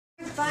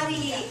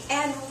Buddy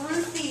and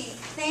Ruthie,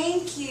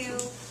 thank you.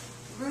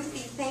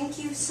 Ruthie, thank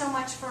you so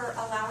much for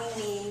allowing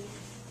me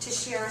to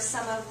share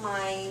some of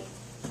my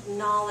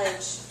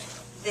knowledge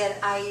that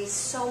I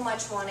so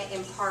much want to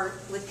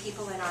impart with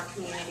people in our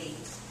community.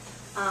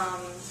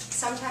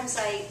 Sometimes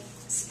I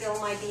spill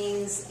my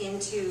beans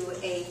into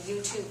a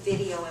YouTube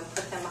video and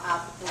put them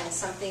up when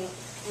something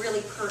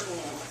really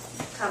pertinent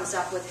comes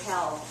up with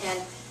health.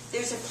 And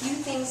there's a few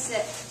things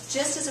that,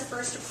 just as a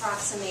first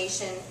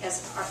approximation,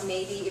 as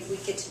maybe if we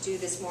get to do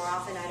this more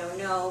often, I don't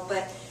know,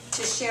 but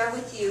to share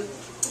with you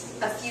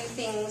a few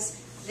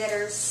things that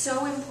are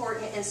so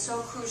important and so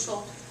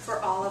crucial for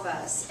all of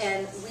us.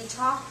 And we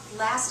talked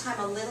last time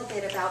a little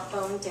bit about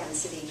bone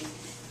density.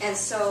 And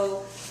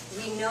so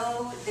we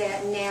know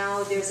that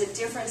now there's a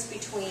difference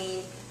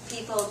between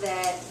people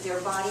that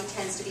their body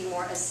tends to be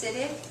more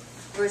acidic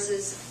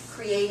versus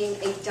creating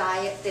a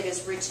diet that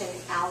is rich in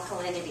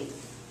alkalinity.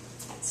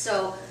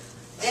 So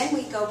then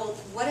we go, well,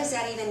 what does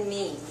that even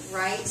mean,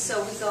 right?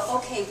 So we go,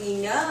 okay, we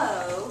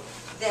know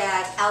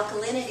that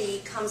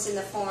alkalinity comes in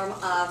the form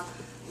of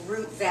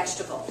root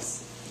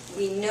vegetables.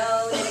 We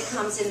know that it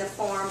comes in the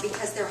form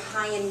because they're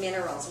high in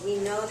minerals. We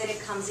know that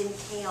it comes in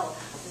kale.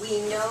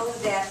 We know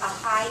that a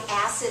high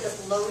acid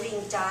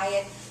loading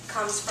diet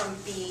comes from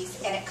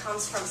beef, and it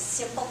comes from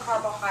simple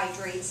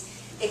carbohydrates.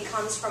 It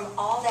comes from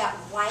all that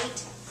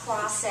white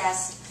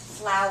processed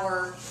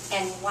flour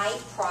and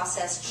white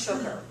processed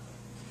sugar.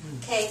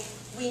 Okay,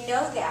 we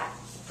know that,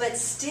 but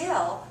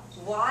still,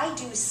 why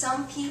do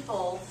some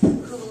people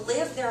who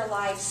live their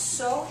lives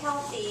so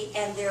healthy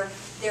and they're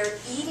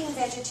eating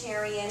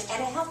vegetarian,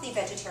 and a healthy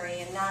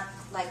vegetarian, not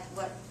like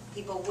what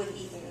people would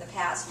eat in the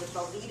past with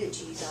Velveeta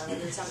cheese on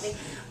it or something,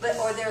 but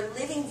or they're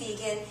living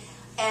vegan,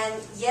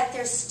 and yet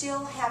they're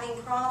still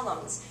having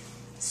problems.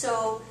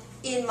 So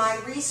in my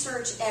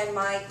research and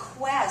my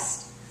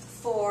quest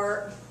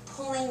for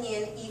pulling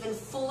in even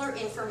fuller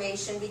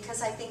information,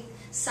 because I think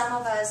some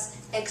of us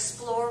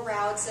explore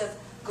routes of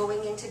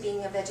going into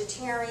being a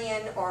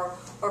vegetarian or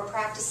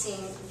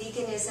practicing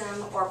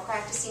veganism or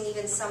practicing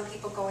even some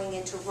people going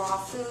into raw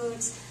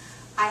foods.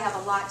 I have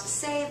a lot to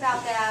say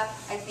about that.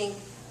 I think,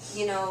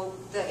 you know,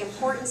 the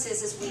importance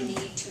is we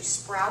need to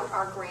sprout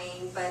our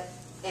grain,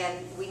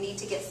 and we need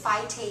to get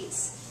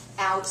phytates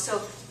out.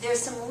 So there's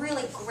some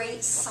really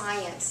great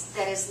science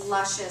that is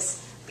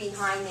luscious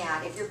behind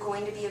that. If you're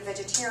going to be a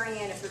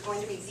vegetarian, if you're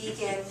going to be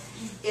vegan,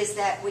 is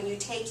that when you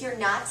take your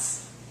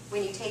nuts,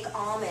 when you take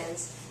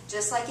almonds,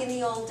 just like in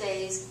the old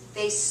days,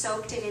 they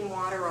soaked it in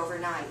water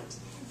overnight.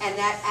 And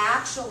that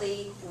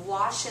actually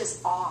washes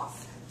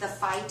off the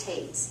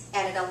phytates.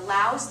 And it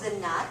allows the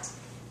nut,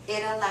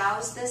 it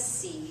allows the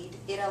seed,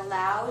 it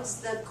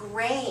allows the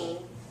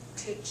grain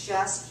to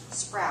just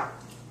sprout.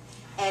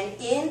 And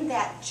in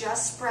that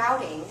just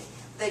sprouting,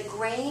 the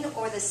grain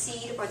or the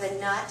seed or the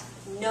nut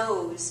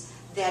knows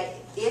that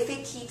if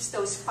it keeps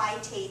those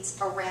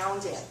phytates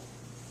around it,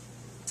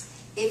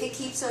 if it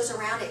keeps those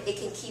around it, it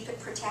can keep it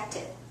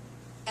protected.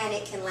 And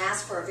it can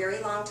last for a very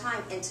long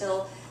time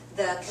until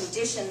the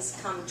conditions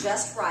come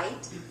just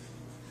right,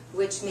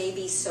 which may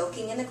be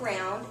soaking in the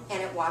ground,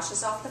 and it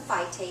washes off the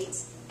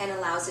phytates and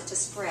allows it to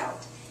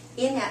sprout.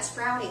 In that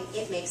sprouting,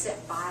 it makes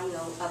it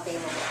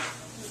bioavailable.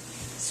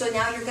 So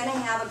now you're going to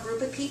have a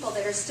group of people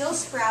that are still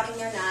sprouting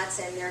their nuts,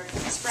 and they're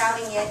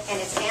sprouting it, and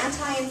it's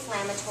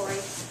anti-inflammatory,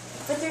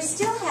 but they're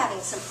still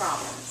having some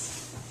problems,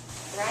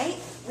 right?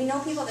 We know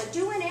people that are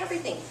doing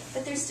everything,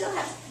 but they're still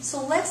having.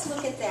 So let's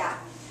look at that.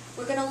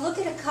 We're going to look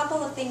at a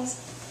couple of things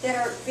that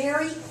are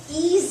very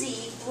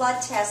easy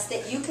blood tests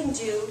that you can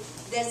do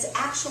that's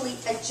actually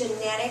a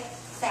genetic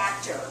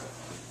factor.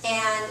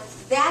 And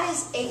that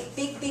is a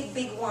big, big,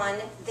 big one.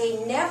 They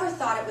never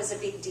thought it was a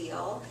big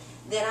deal.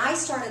 Then I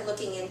started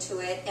looking into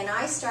it, and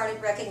I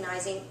started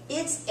recognizing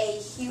it's a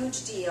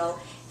huge deal,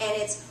 and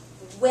it's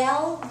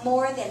well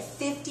more than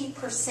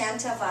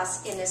 50% of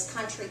us in this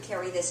country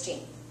carry this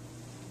gene.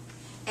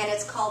 And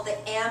it's called the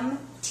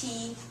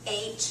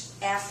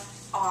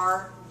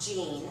MTHFR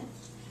gene,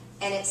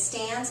 and it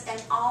stands,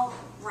 and I'll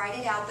write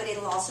it out, but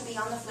it'll also be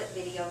on the flip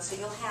video, so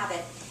you'll have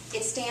it.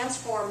 It stands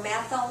for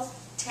methyl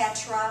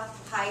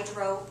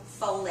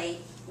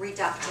tetrahydrofolate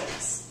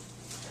reductase.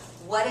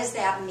 What does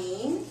that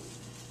mean?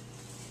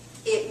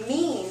 It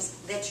means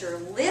that your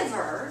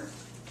liver,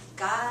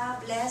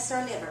 God bless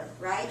our liver,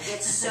 right?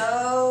 It's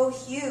so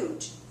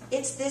huge.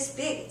 It's this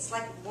big. It's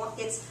like,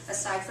 it's,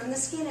 aside from the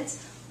skin, it's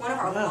one of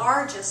our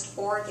largest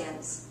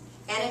organs,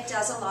 and it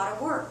does a lot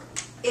of work.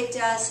 It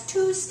does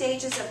 2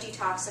 stages of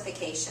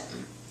detoxification.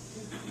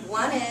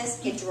 One is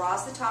it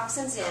draws the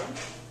toxins in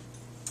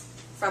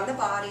from the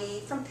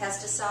body, from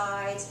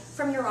pesticides,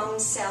 from your own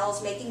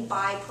cells making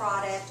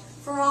byproduct,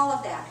 for all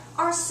of that.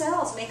 Our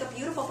cells make a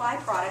beautiful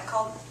byproduct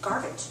called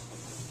garbage,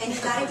 and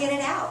you've got to get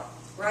it out,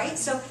 right?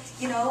 So,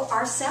 you know,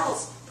 our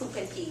cells poop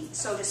and pee,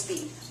 so to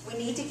speak. We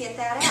need to get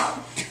that out.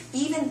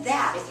 Even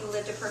that, if you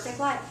lived a perfect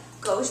life,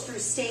 goes through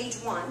stage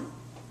 1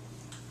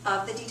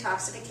 of the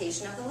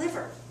detoxification of the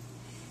liver.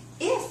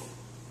 If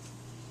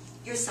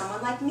you're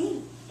someone like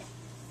me,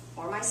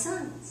 or my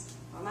sons,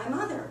 or my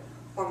mother,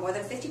 or more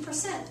than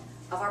 50%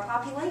 of our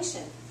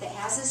population that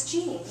has this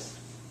gene,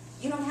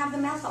 you don't have the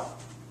methyl.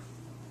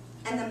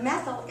 And the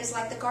methyl is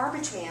like the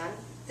garbage man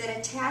that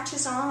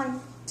attaches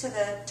on to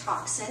the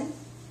toxin.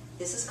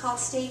 This is called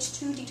stage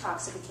 2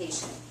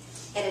 detoxification.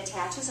 It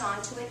attaches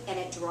onto it and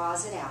it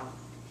draws it out.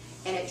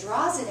 And it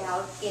draws it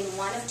out in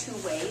one of two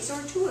ways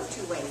or two of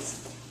two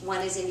ways.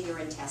 One is into your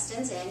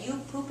intestines and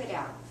you poop it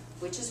out,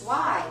 which is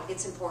why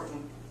it's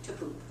important to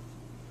poop.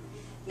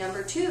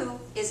 Number two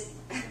is,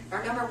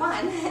 or number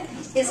one,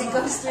 is it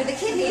goes through the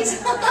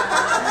kidneys.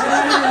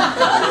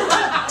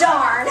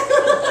 Darn.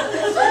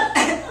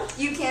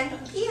 You can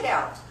pee it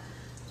out,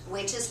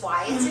 which is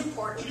why it's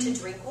important to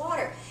drink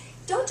water.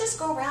 Don't just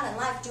go around in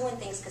life doing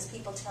things because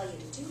people tell you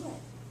to do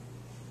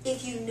it.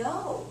 If you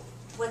know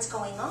what's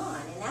going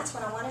on, and that's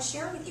what I want to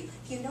share with you,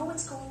 if you know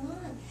what's going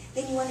on,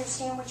 then you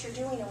understand what you're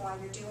doing and why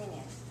you're doing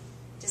it.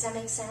 Does that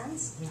make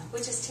sense? Yeah.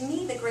 Which is, to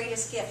me, the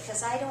greatest gift,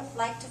 because I don't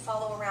like to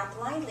follow around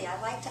blindly. I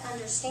like to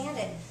understand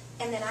it,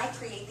 and then I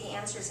create the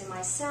answers in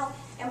myself,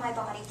 and my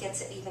body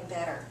gets it even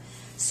better.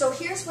 So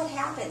here's what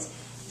happens.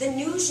 The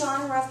new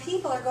genre of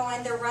people are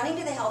going, they're running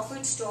to the health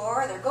food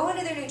store, they're going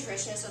to their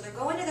nutritionist, or they're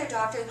going to their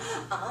doctor,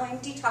 I'm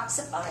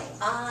detoxifying,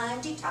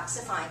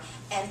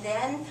 and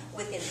then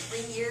within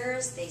 3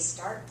 years, they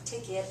start to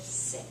get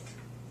sick.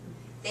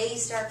 They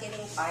start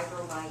getting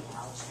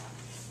fibromyalgia.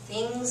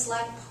 Things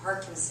like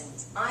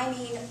Parkinson's. I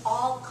mean,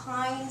 all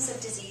kinds of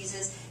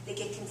diseases. They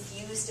get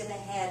confused in the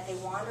head. They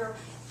wander,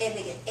 and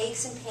they get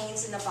aches and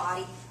pains in the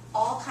body.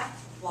 All kind.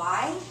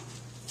 Why?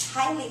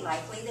 Highly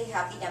likely they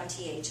have the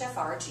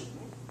MTHFR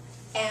gene,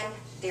 and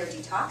they're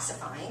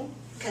detoxifying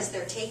because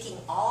they're taking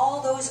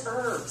all those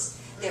herbs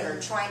that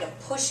are trying to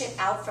push it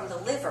out from the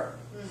liver.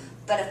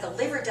 But if the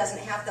liver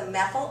doesn't have the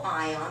methyl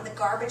ion, the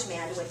garbage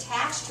man, to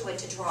attach to it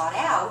to draw it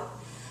out,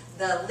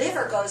 the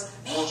liver goes,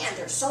 man,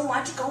 there's so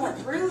much going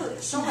through,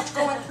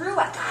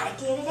 I gotta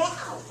get it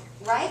out,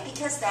 right?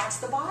 Because that's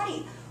the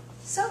body.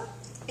 So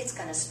it's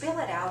gonna spill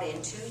it out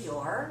into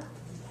your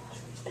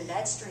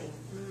bloodstream.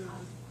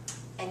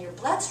 And your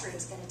bloodstream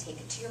is gonna take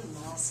it to your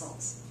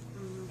muscles.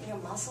 And your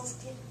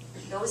muscles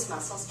those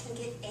muscles can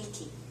get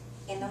achy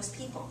in those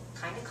people,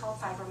 kind of called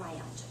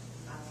fibromyalgia.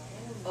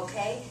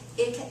 Okay?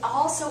 It can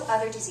also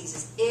other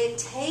diseases. It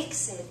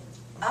takes it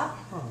up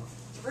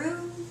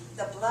through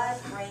the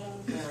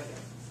blood-brain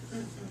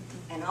barrier.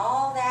 And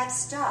all that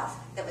stuff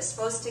that was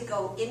supposed to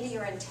go into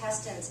your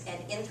intestines and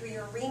in through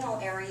your renal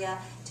area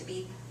to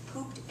be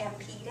pooped and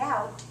peed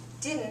out,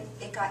 didn't.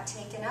 It got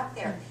taken up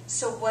there.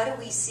 So what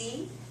do we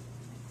see?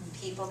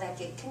 People that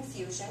get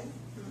confusion,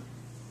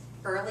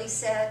 early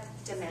set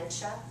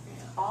dementia,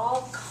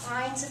 all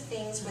kinds of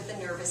things with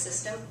the nervous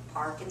system,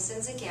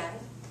 Parkinson's again,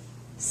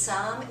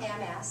 some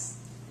MS,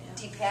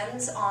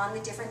 depends on the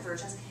different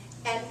versions,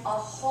 and a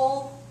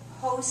whole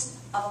host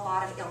of a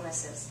lot of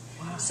illnesses.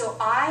 Wow. So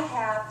I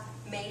have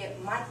made it,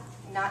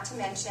 not to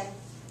mention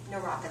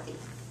neuropathy.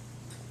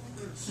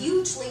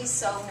 Hugely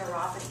so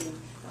neuropathy,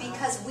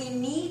 because we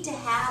need to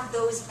have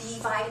those B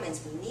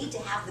vitamins. We need to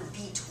have the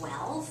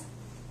B12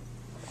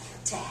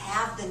 to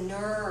have the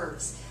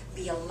nerves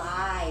be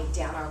alive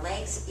down our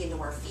legs, into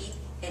our feet,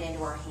 and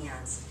into our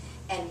hands.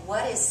 And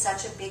what is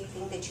such a big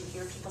thing that you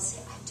hear people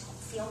say, I don't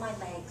feel my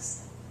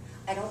legs.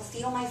 I don't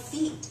feel my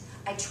feet.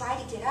 I try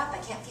to get up, I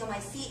can't feel my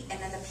feet, and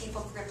then the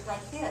people grip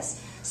like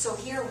this. So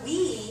here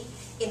we,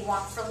 in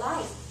Walk for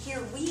Life,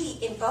 here we,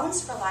 in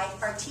Bones for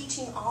Life, are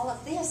teaching all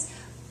of this,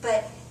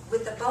 but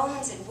with the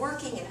bones and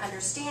working and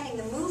understanding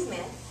the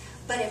movement.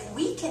 But if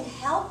we can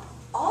help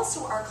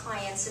also our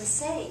clients and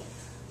say,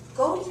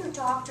 go to your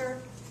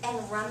doctor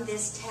and run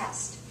this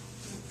test.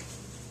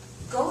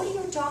 Go to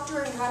your doctor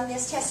and run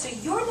this test. So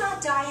you're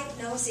not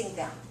diagnosing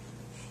them.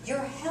 You're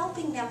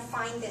helping them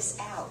find this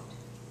out.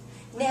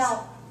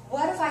 Now,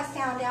 what have I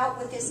found out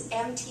with this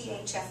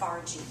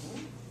MTHFR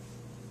gene?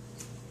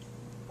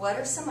 What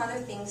are some other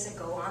things that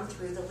go on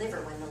through the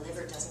liver when the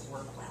liver doesn't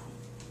work well?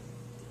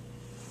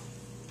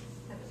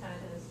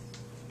 Hepatitis.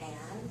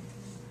 And?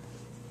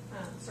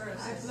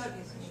 Cirrhosis.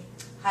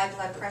 High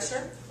blood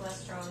pressure.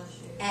 Cholesterol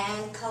issues.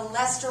 And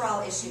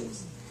cholesterol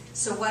issues.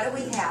 So what do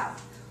we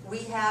have? We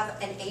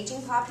have an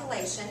aging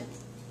population.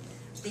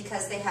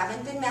 Because they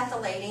haven't been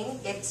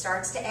methylating, it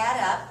starts to add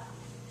up.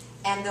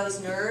 And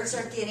those nerves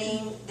are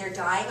they're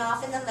dying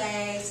off in the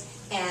legs,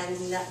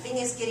 and nothing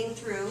is getting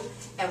through.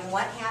 And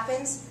what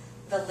happens?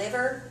 The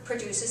liver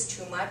produces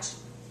too much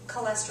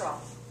cholesterol.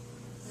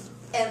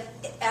 And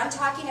I'm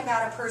talking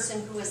about a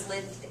person who has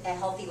lived a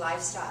healthy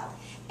lifestyle.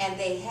 And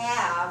they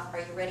have, are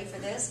you ready for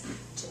this?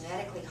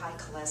 Genetically high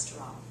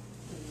cholesterol.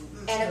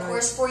 And of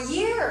course, for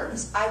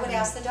years, I would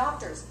ask the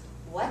doctors,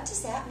 what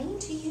does that mean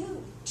to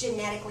you?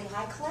 Genetically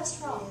high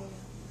cholesterol.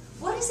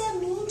 What does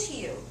that mean to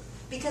you?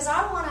 Because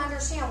I want to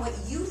understand what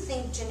you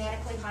think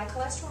genetically high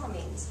cholesterol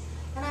means.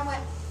 And I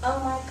went, oh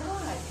my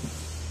God,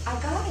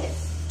 I got it.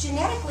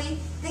 Genetically,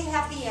 they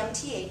have the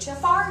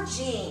MTHFR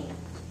gene.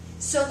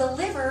 So the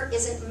liver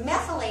isn't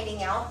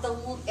methylating out,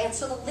 and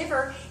so the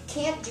liver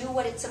can't do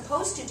what it's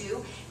supposed to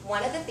do.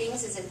 One of the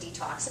things is it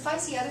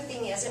detoxifies. The other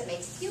thing is it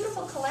makes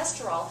beautiful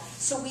cholesterol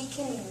so we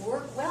can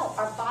work well.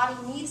 Our body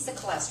needs the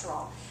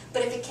cholesterol.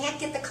 But if it can't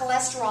get the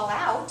cholesterol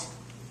out,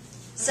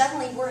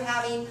 suddenly we're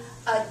having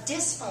a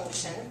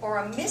dysfunction or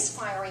a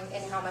misfiring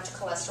in how much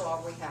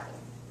cholesterol we're having.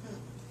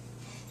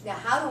 Now,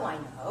 how do I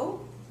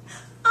know?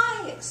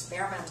 I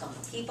experiment on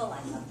the people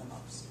I love the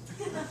most.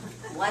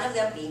 One of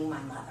them being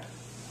my mother.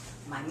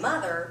 My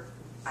mother,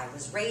 I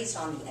was raised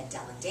on the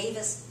Adela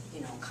Davis,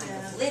 kind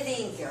of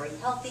living, very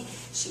healthy.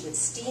 She would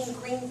steam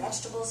green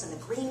vegetables in the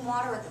green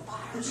water at the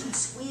bottom. She'd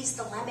squeeze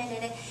the lemon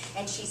in it,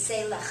 and she'd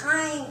say,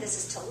 "L'chaim, this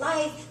is to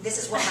life. This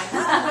is what my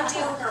mother would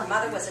do." Her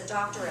mother was a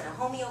doctor and a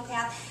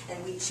homeopath,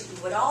 and we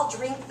would all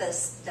drink the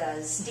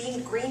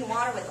steamed green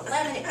water with the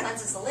lemon. It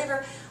cleanses the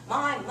liver.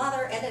 My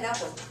mother ended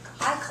up with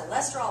high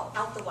cholesterol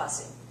out the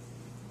wazoo.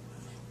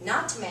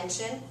 Not to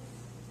mention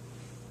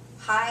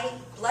high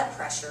blood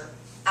pressure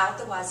out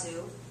the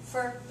wazoo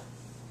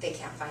they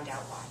can't find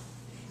out why.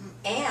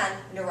 And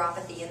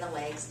neuropathy in the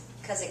legs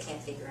because they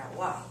can't figure out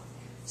why.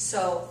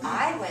 So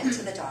I went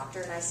to the doctor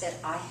and I said,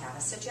 I have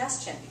a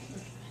suggestion.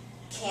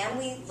 Can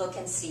we look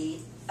and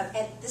see,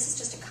 and this is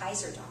just a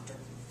Kaiser doctor,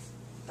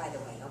 by the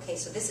way, okay,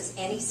 so this is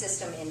any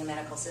system in the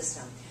medical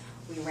system.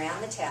 We ran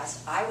the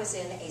test. I was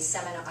in a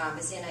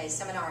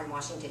seminar in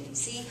Washington,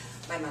 D.C.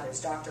 My mother's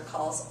doctor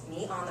calls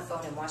me on the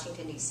phone in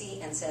Washington,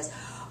 D.C. and says,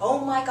 oh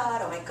my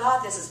God,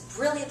 this is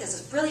brilliant.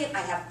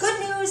 I have good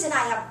news and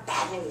I have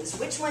bad news.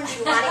 Which one do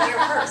you want to hear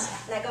first?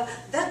 And I go,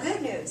 the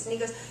good news. And he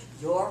goes,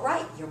 you're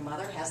right. Your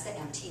mother has the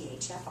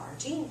MTHFR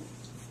gene.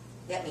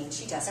 That means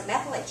she doesn't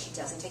methylate. She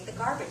doesn't take the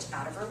garbage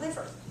out of her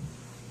liver.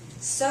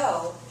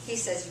 So he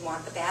says, you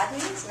want the bad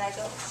news? And I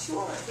go,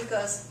 sure. He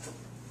goes,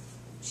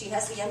 she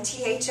has the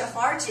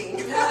MTHFR gene.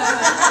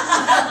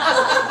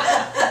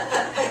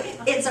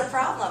 It's a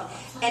problem.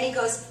 And he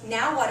goes,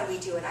 now what do we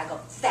do? And I go,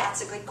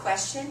 that's a good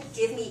question.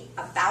 Give me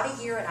about a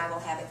year and I will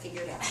have it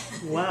figured out.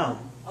 Wow.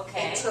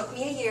 Okay. It took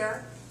me a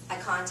year. I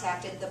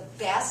contacted the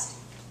best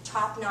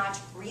top-notch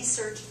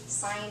research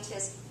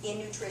scientists in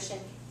nutrition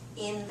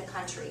in the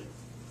country.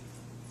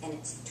 And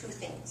it's two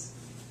things.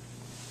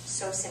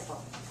 So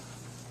simple.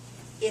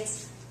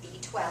 It's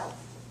B12.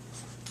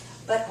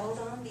 But hold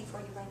on before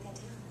you write that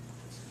down.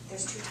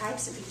 There's two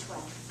types of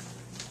B12.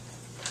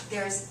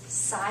 There's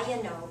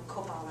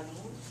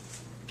cyanocobalamin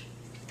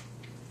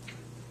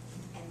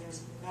and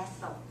there's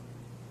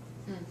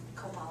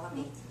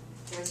methylcobalamin.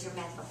 There's your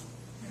methyl.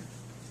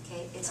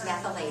 Okay, it's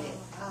methylated.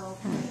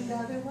 The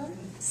other one?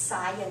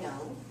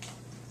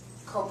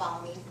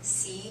 Cyanocobalamin,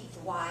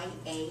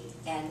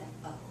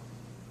 C-Y-A-N-O.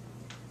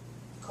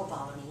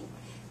 Cobalamin.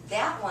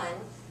 That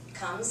one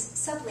comes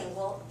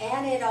sublingual,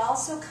 and it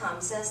also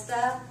comes as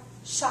the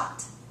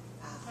shot.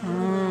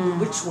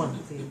 Which one?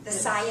 The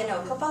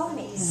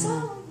cyanocobalamin.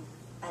 So,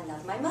 I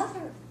love my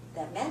mother.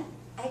 That meant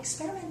I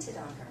experimented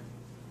on her.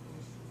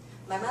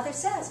 My mother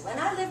says, when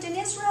I lived in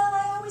Israel,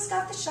 I always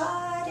got the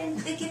shot, and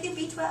they give you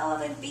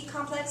B12 and B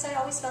complex. I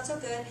always felt so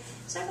good.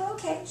 So I go,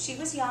 okay, she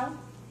was young.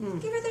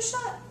 Give her the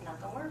shot. Not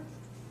going to work.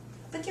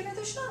 But give her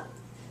the shot.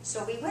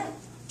 So we went.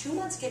 2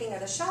 months getting her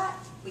the shot.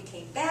 We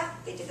came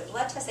back. They did the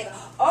blood test. They go,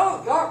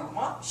 oh, your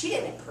mom. She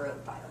didn't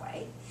improve, by the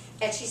way.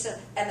 And she said,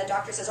 and the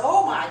doctor says,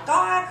 oh my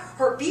God,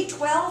 her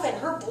B12 and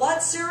her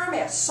blood serum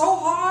is so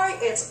high,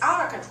 it's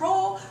out of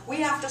control.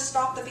 We have to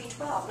stop the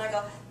B12. And I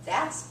go,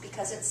 that's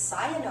because it's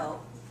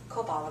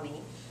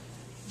cyanocobalamin.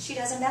 She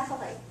doesn't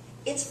methylate.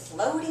 It's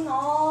floating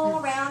all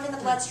around in the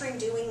bloodstream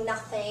doing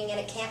nothing, and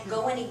it can't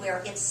go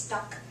anywhere. It's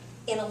stuck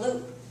in a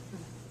loop.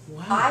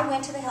 Wow. I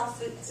went to the health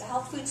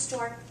food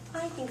store,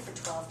 I think for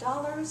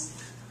 $12.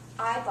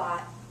 I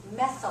bought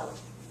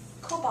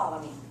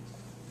methylcobalamin.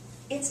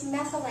 It's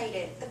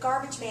methylated. The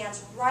garbage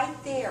man's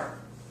right there.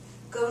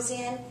 Goes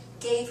in,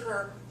 gave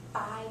her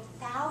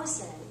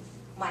 5,000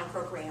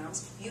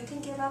 micrograms. You can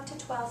give up to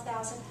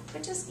 12,000,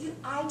 but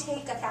I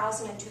take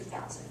 1,000 and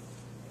 2,000.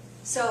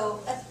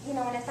 So, and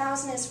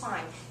 1,000 is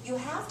fine. You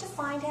have to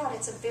find out.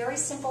 It's a very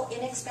simple,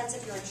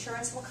 inexpensive, your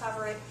insurance will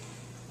cover it.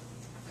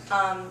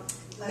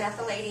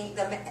 Methylating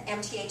the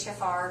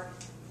MTHFR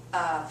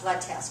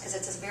blood test, because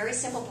it's a very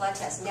simple blood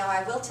test. Now,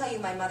 I will tell you,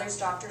 my mother's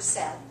doctor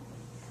said,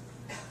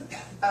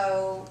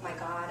 oh my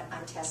God,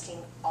 I'm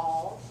testing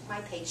all my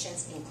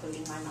patients,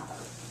 including my mother.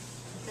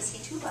 Because he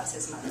too loves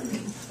his mother.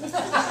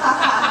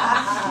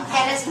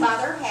 And his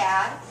mother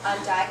had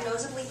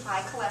undiagnosedly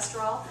high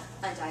cholesterol,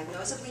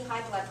 undiagnosedly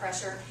high blood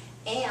pressure,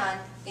 and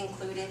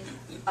included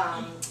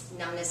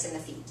numbness in the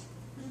feet.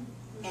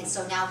 And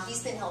so now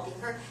he's been helping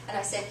her. And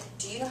I said,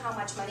 do you know how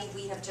much money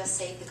we have just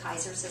saved the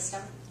Kaiser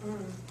system?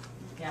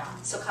 Yeah.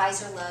 So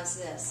Kaiser loves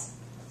this.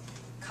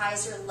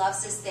 Kaiser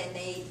loves this, then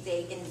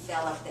they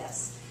envelop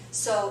this.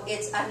 So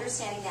it's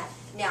understanding that.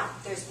 Now,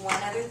 there's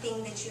one other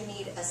thing that you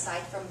need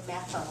aside from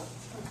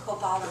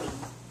methylcobalamin.